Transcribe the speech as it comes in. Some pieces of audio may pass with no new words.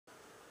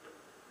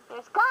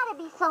There's gotta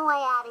be some way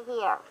out of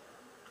here.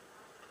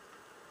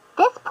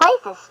 This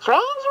place is stranger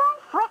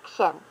in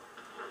friction.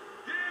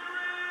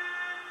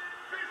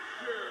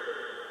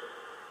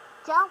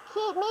 Don't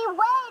keep me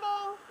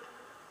waiting.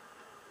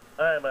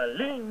 I'm a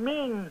lean,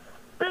 mean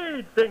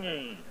speed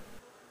thingy.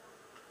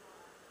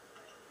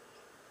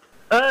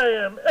 I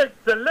am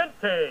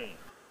excelente.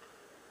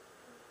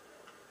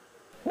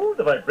 Ooh,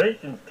 the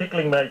vibrations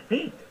tickling my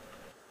feet.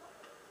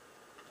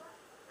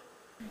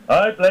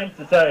 I blame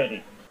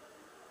society.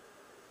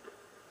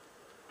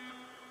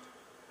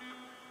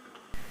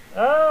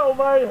 Ow,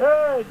 my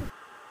head!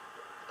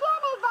 Give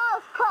me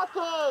those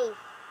cookies.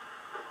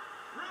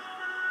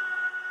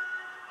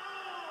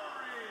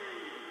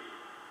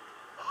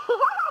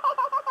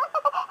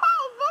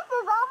 Hey, this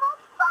is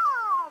almost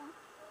fun.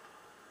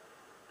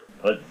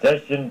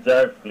 Possessions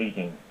are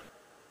fleeting.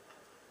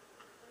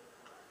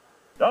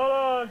 So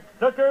long,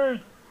 suckers!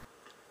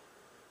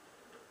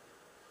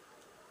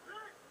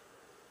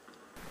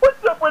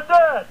 What's up with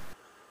that?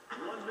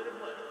 1 minute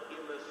left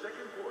in the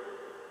second quarter.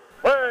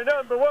 We're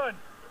number one!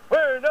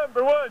 We're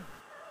number one!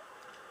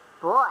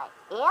 Boy,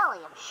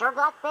 aliens sure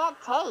got bad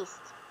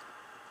taste.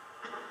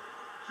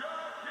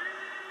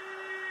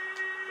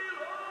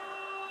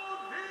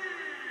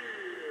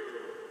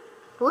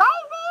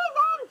 Lazies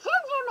and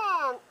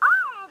gingermen,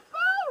 aren't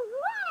they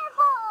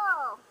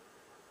wonderful?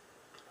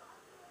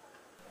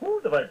 Ooh,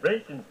 the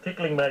vibrations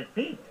tickling my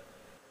feet.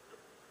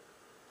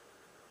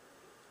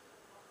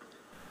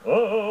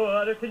 Oh,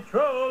 out of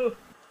control!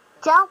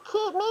 Don't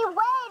keep me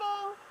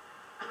waiting.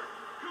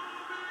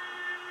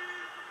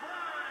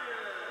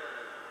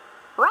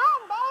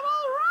 Run, baby,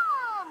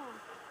 run!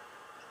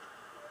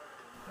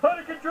 Out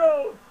of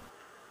control!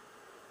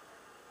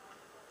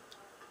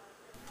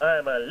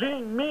 I'm a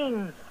lean,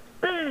 mean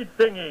speed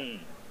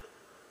thingy.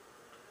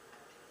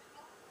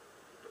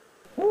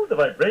 Ooh, the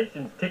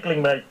vibrations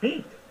tickling my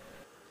feet.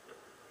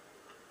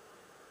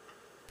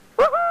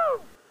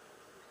 Woohoo!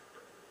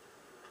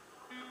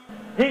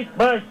 Eat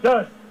my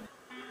dust!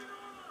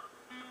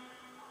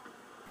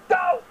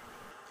 Go!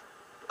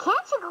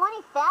 Can't you go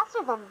any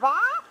faster than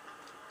that?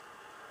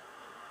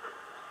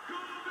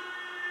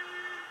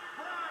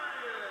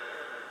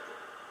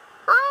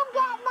 I'm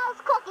getting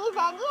those cookies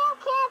and you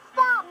can't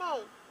stop me.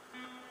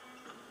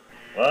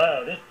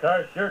 Wow, this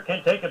car sure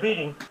can take a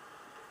beating.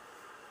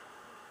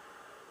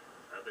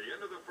 At the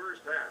end of the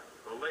first half,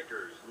 the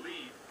Lakers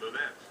lead the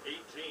Nets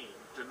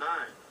 18-9.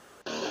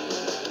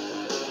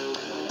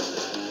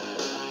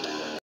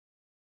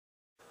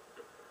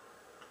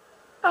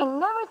 I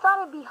never thought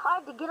it'd be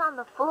hard to get on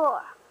the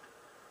floor.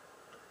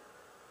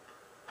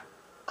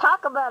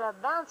 Talk about a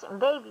bouncing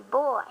baby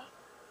boy.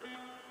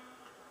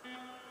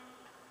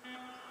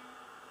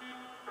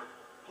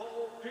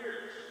 Paul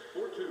Pierce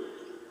for two.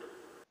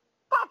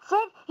 That's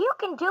it. You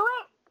can do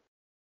it.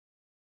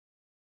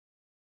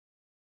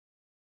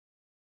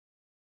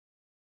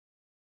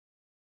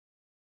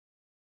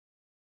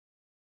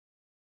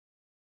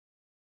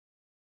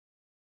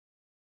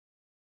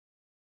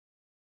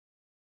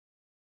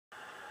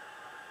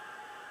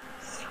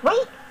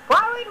 Sweet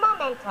forward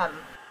momentum.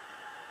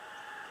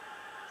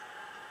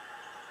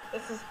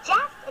 This is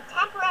just a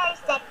temporary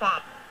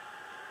setback.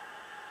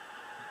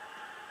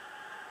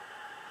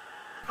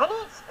 I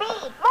need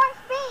speed, more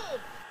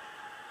speed.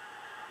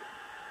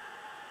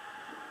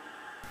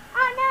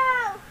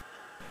 Oh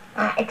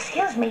no!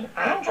 Excuse me,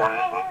 I'm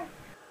driving.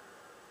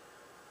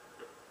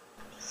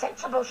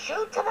 Sensible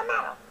shoe to the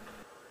metal.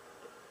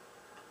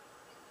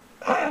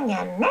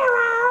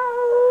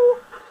 Canyonero!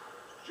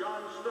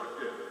 John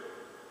Stockton.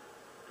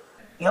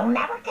 You'll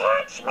never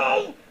catch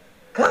me.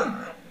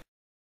 God.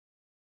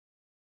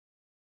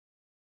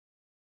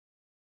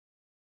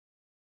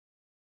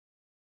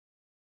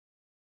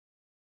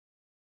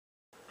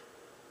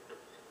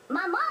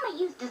 My mama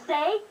used to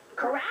say,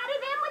 "Carry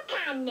them with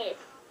kindness."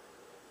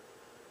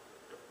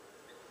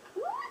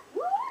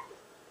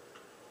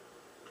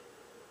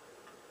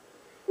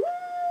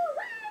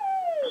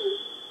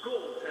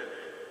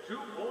 Goaltending. 2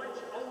 points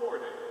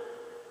awarded.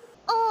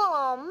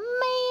 Oh,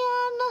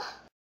 man.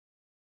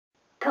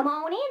 Come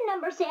on in,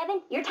 number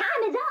 7. Your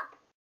time is up.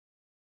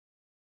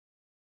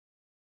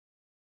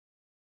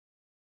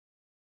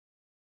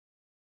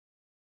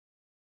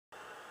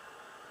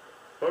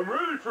 I'm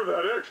ready for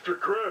that extra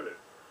credit.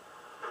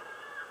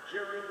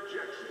 Jerry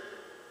Jackson.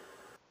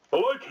 I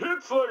like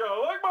hits like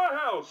I like my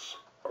house.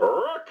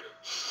 Rock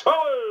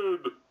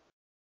solid.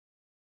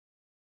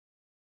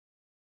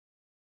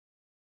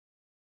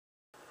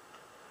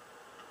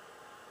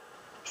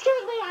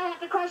 Excuse me, I have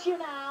to crush you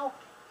now.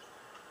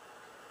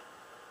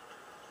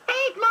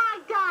 Eat my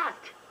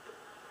dust.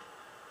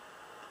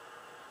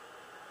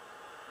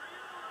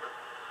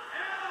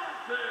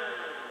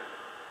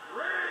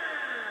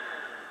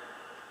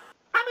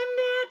 I'm a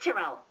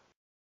natural.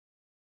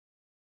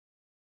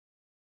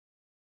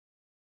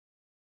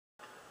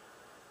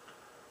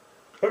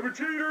 I'm a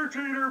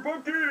cheater,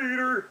 bucket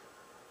eater.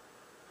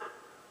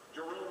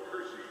 Jerome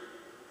Kersey.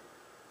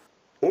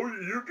 Oh,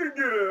 you can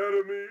get ahead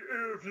of me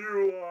if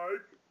you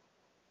like.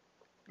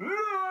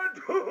 Not!